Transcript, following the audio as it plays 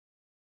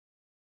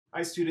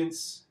Hi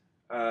students,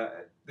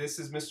 this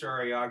is Mr.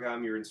 Arreaga.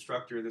 I'm your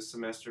instructor this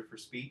semester for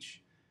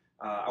speech.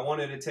 I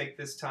wanted to take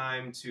this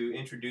time to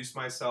introduce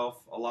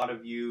myself. A lot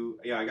of you,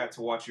 I got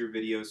to watch your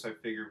videos, so I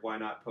figured why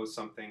not post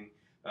something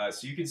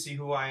so you can see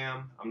who I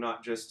am. I'm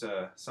not just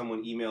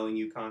someone emailing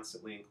you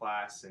constantly in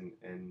class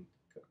and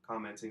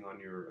commenting on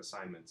your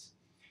assignments.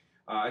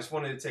 I just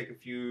wanted to take a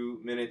few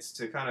minutes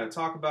to kind of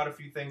talk about a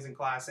few things in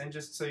class and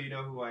just so you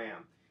know who I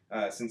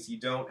am. Since you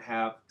don't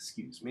have,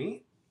 excuse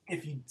me,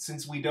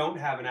 since we don't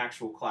have an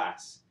actual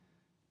class.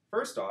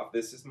 First off,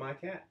 this is my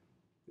cat.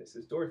 This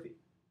is Dorothy.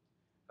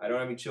 I don't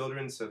have any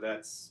children, so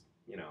that's,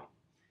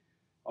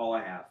 all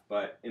I have.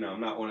 But, I'm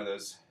not one of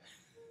those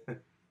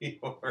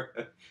people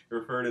who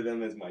refer to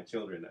them as my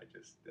children.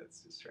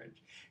 That's just strange.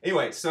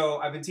 Anyway, so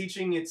I've been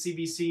teaching at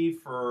CBC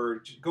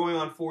for going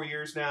on 4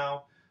 years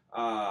now.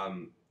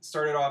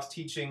 Started off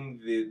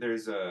teaching,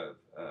 there's a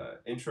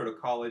intro to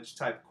college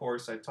type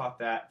course. I taught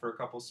that for a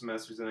couple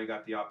semesters, and I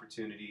got the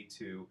opportunity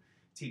to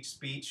teach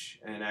speech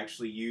and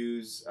actually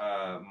use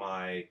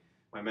my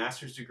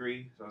master's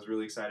degree. So I was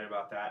really excited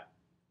about that,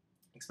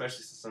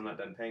 especially since I'm not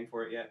done paying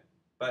for it yet.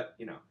 But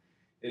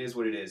it is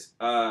what it is.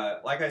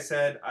 Like I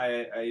said,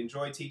 I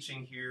enjoy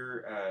teaching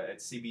here at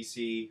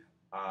CBC.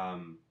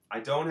 I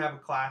don't have a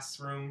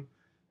classroom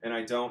and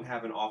I don't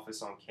have an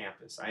office on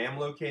campus. I am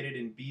located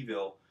in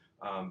Beeville,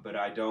 but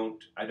I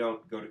don't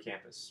go to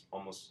campus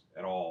almost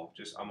at all.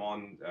 I'm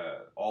on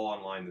all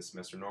online this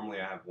semester. Normally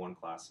I have one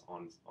class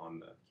on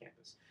the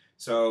campus.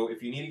 So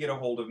if you need to get a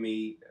hold of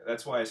me,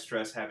 that's why I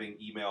stress having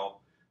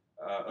email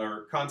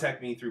or contact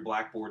me through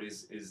Blackboard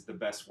is the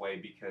best way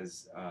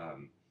because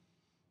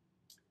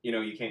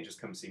you can't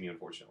just come see me,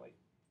 unfortunately.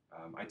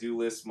 I do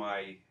list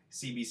my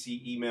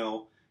CBC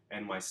email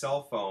and my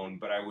cell phone,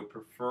 but I would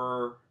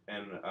prefer,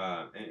 and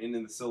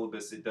in the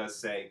syllabus it does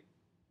say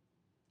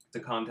to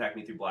contact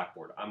me through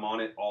Blackboard. I'm on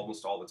it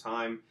almost all the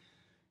time.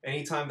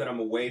 Anytime that I'm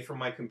away from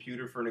my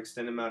computer for an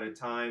extended amount of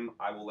time,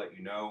 I will let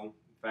you know.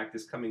 In fact,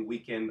 this coming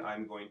weekend,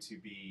 I'm going to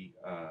be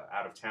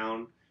out of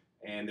town,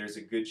 and there's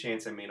a good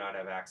chance I may not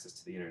have access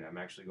to the internet. I'm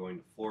actually going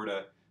to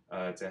Florida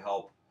to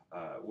help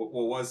what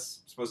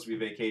was supposed to be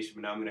a vacation,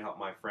 but now I'm going to help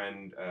my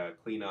friend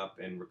clean up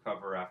and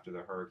recover after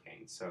the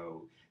hurricane.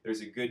 So there's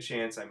a good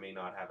chance I may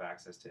not have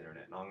access to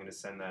internet, and I'm going to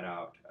send that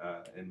out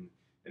in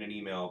an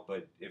email.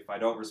 But if I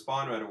don't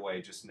respond right away,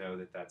 just know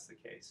that that's the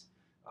case.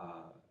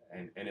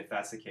 And if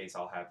that's the case,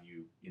 I'll have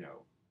you,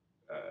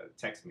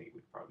 text me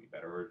would probably be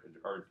better,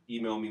 or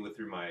email me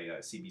through my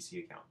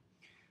CBC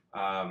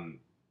account.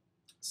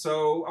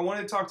 So I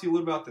wanted to talk to you a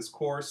little about this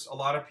course. A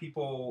lot of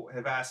people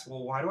have asked,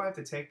 well, why do I have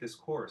to take this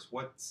course?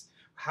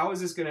 How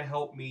is this going to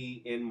help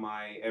me in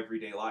my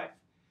everyday life?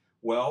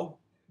 Well,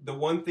 the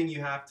one thing you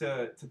have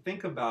to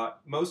think about,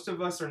 most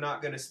of us are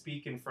not going to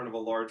speak in front of a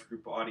large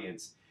group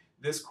audience.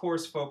 This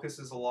course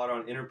focuses a lot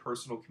on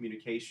interpersonal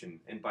communication,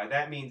 and by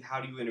that means,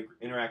 how do you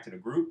interact in a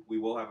group? We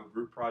will have a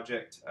group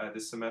project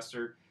this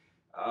semester,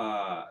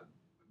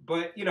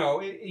 but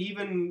it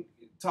even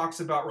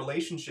talks about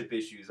relationship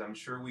issues. I'm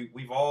sure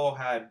we've all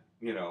had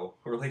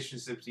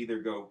relationships either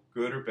go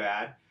good or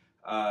bad,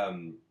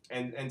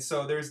 and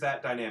so there's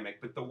that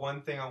dynamic. But the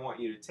one thing I want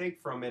you to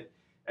take from it,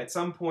 at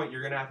some point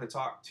you're going to have to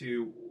talk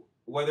to,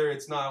 whether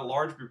it's not a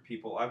large group of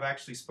people. I've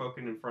actually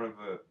spoken in front of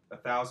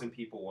 1,000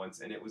 people once,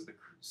 and it was the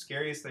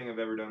scariest thing I've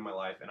ever done in my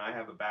life, and I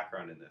have a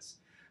background in this.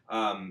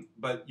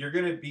 But you're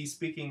going to be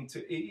speaking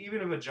to,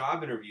 even of a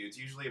job interview, it's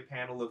usually a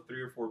panel of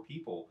 3 or 4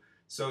 people.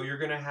 So you're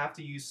going to have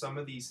to use some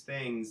of these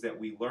things that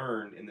we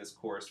learn in this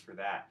course for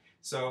that.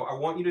 So I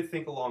want you to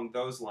think along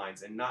those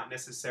lines and not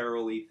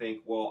necessarily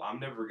think, well, I'm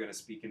never going to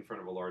speak in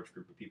front of a large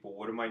group of people.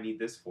 What do I need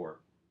this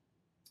for?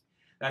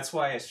 That's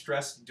why I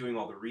stress doing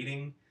all the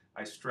reading.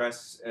 I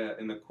stress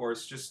in the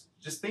course, just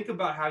think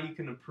about how you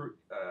can improve,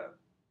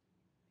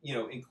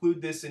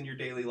 include this in your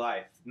daily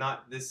life.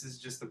 Not this is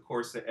just the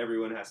course that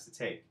everyone has to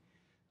take.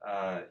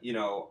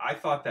 I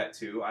thought that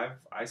too.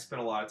 I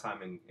spent a lot of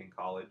time in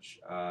college,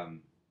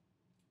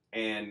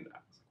 and I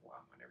was like, wow,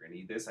 am I never gonna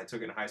need this? I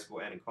took it in high school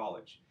and in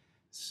college,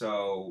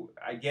 so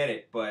I get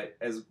it. But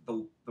as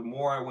the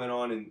more I went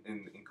on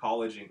in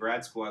college and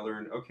grad school, I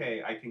learned,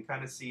 okay, I can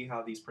kind of see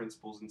how these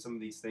principles and some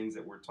of these things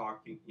that we're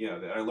talking,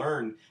 that I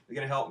learned, are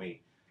gonna help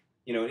me.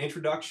 An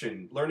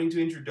introduction, learning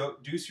to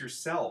introduce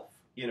yourself,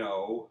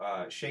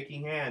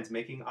 shaking hands,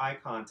 making eye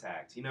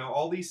contact,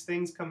 all these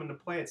things come into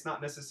play. It's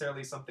not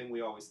necessarily something we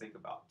always think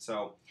about.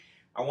 So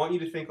I want you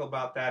to think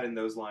about that in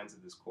those lines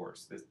of this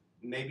course.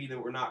 Maybe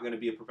that we're not going to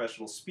be a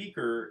professional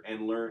speaker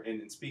and learn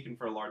and speak in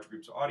front of large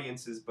groups of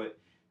audiences, but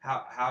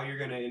how you're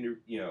going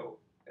to,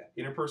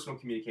 interpersonal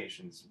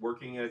communications,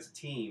 working as a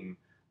team,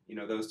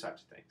 those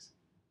types of things.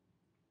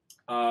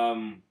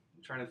 I'm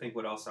trying to think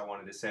what else I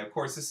wanted to say. Of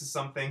course, this is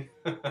something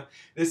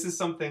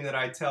that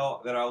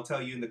I'll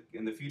tell you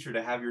in the future,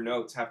 to have your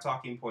notes, have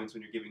talking points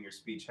when you're giving your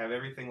speech, have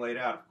everything laid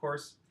out. Of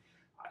course,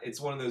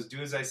 it's one of those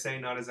do as I say,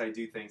 not as I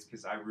do things,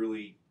 because I'm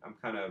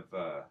kind of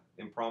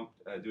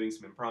doing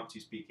some impromptu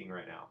speaking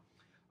right now.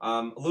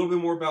 A little bit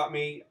more about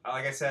me.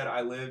 Like I said,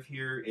 I live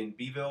here in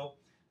Beeville.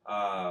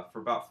 for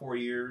about 4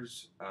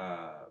 years.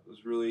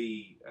 Was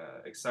really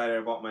excited.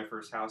 I bought my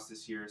first house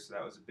this year, so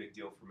that was a big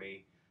deal for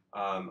me.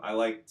 I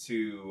like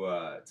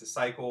to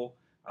cycle.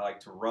 I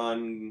like to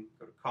run,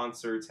 go to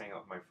concerts, hang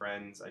out with my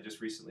friends. I just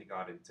recently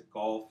got into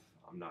golf.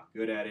 I'm not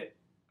good at it.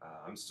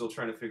 I'm still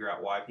trying to figure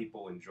out why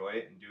people enjoy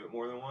it and do it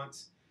more than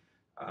once.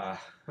 Uh,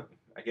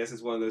 I guess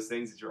it's one of those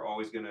things that you're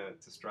always going to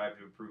strive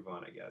to improve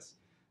on, I guess.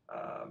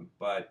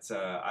 But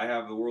I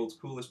have the world's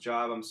coolest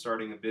job. I'm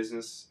starting a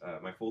business,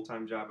 my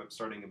full-time job. I'm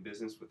starting a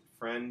business with a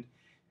friend,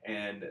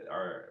 and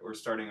we're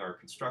starting our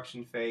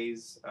construction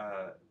phase.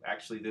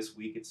 Actually, this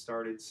week it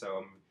started, so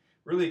I'm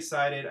really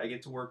excited. I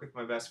get to work with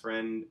my best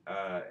friend,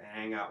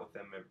 hang out with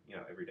them,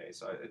 every day.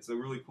 So it's a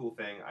really cool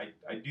thing.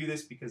 I do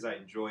this because I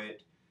enjoy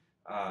it,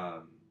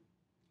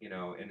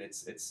 and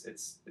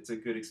it's a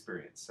good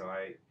experience. So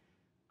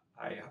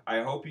I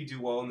hope you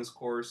do well in this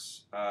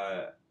course.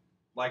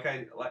 Like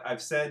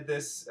I've said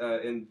this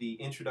in the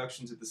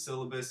introduction to the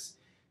syllabus,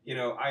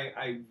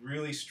 I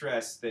really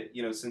stress that,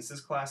 since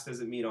this class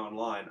doesn't meet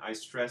online, I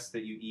stress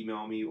that you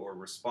email me or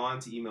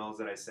respond to emails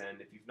that I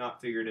send. If you've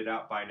not figured it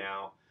out by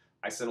now,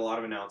 I send a lot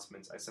of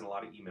announcements, I send a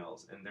lot of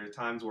emails, and there are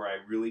times where I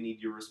really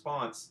need your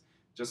response.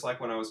 Just like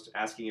when I was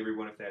asking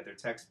everyone if they had their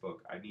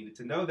textbook, I needed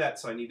to know that,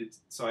 so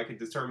I could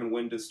determine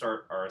when to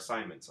start our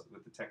assignments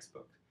with the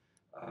textbook.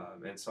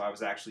 And so I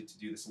was actually to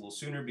do this a little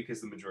sooner because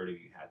the majority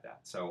of you had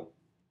that. So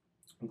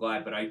I'm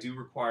glad, but I do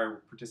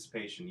require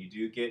participation. You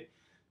do get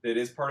that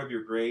is part of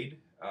your grade.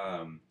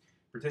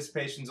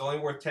 Participation is only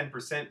worth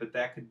 10%, but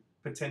that could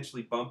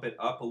potentially bump it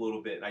up a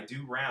little bit. And I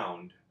do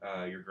round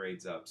your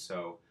grades up.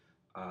 So,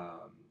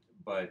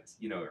 but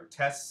our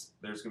tests,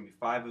 there's going to be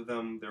 5 of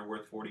them. They're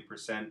worth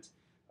 40%.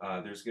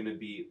 There's going to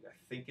be, I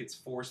think it's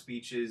 4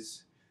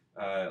 speeches.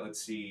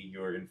 Let's see,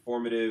 your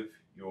informative,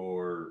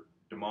 your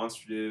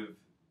demonstrative.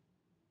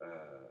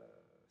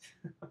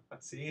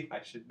 See,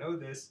 I should know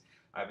this.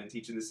 I've been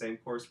teaching the same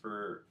course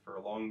for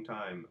a long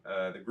time.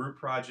 The group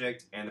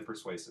project and the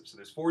persuasive. So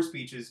there's 4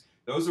 speeches.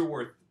 Those are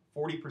worth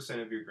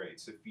 40% of your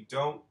grade. So if you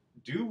don't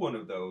do one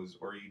of those,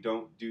 or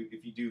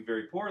if you do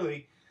very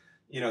poorly,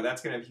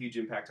 that's going to have a huge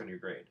impact on your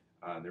grade.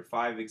 There are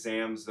 5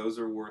 exams. Those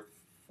are worth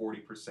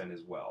 40%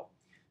 as well.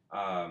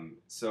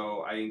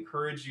 So I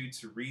encourage you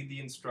to read the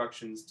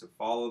instructions, to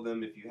follow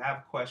them. If you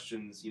have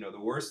questions, the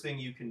worst thing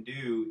you can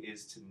do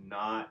is to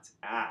not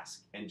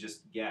ask and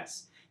just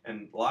guess.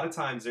 And a lot of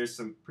times there's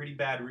some pretty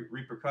bad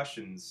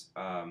repercussions.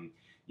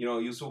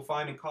 You'll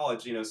find in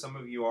college, some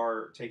of you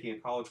are taking a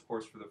college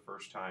course for the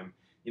first time.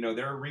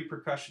 There are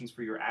repercussions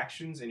for your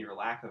actions and your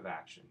lack of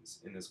actions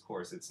in this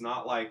course. It's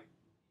not like,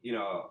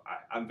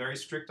 I'm very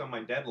strict on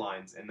my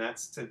deadlines, and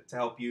that's to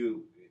help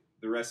you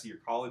the rest of your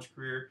college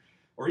career.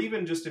 Or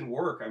even just in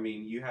work,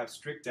 you have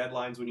strict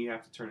deadlines when you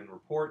have to turn in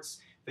reports,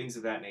 things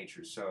of that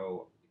nature.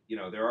 So,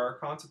 there are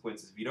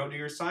consequences. If you don't do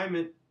your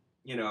assignment,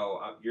 you're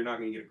not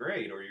going to get a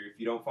grade. Or if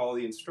you don't follow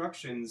the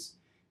instructions,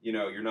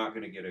 you're not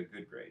going to get a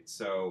good grade.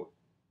 So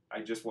I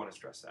just want to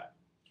stress that.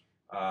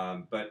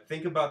 But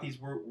think about these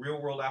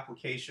real-world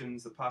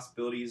applications, the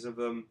possibilities of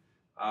them.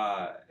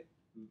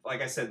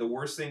 Like I said, the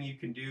worst thing you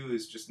can do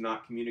is just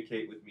not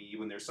communicate with me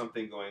when there's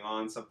something going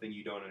on, something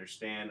you don't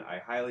understand. I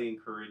highly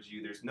encourage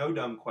you. There's no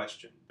dumb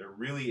question. There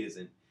really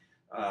isn't.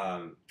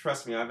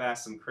 Trust me, I've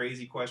asked some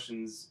crazy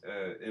questions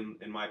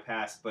in my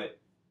past, but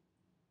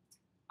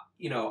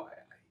we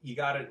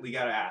gotta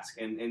ask.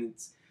 And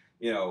it's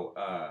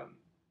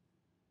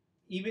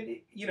even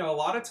a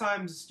lot of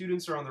times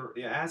students are on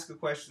the ask a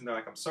question. They're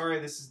like, "I'm sorry,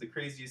 this is the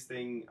craziest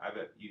thing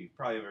you've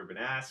probably ever been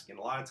asked," and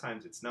a lot of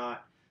times it's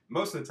not.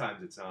 Most of the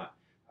times it's not.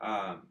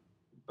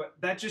 But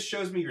that just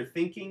shows me you're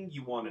thinking,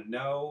 you want to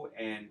know,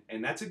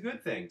 and that's a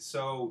good thing.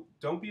 So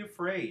don't be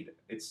afraid.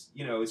 It's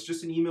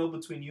just an email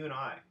between you and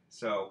I.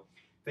 So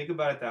think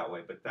about it that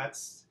way. But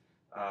that's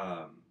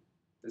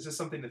just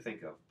something to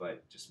think of.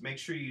 But just make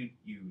sure you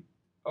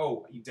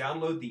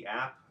download the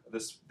app.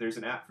 There's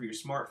an app for your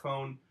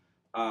smartphone.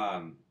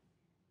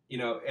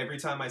 Every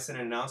time I send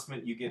an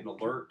announcement, you get an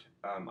alert.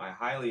 I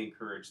highly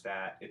encourage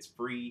that. It's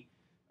free.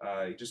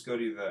 You just go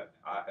to the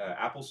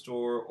Apple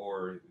Store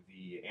or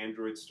the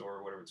Android Store,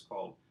 or whatever it's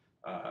called,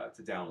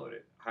 to download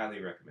it.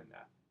 Highly recommend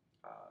that.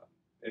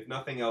 If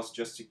nothing else,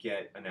 just to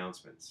get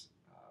announcements.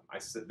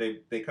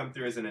 They come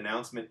through as an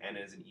announcement and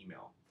as an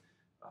email,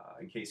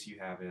 in case you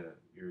have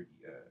your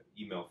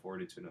email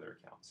forwarded to another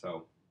account.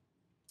 So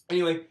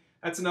anyway,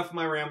 that's enough of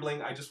my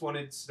rambling. I just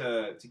wanted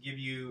to give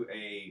you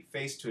a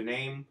face to a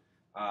name.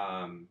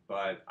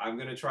 But I'm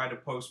going to try to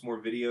post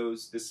more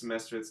videos this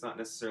semester. It's not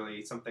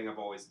necessarily something I've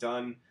always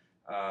done.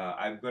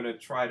 I'm going to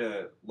try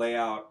to lay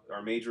out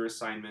our major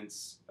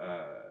assignments,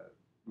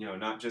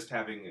 not just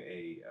having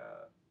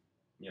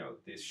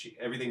this sheet,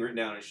 everything written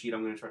down on a sheet.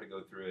 I'm going to try to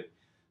go through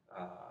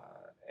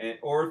it.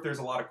 Or if there's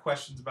a lot of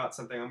questions about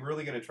something, I'm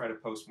really going to try to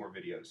post more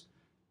videos.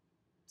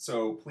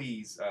 So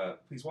please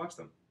watch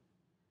them.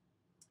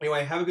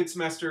 Anyway, have a good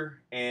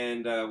semester,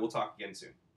 and we'll talk again soon.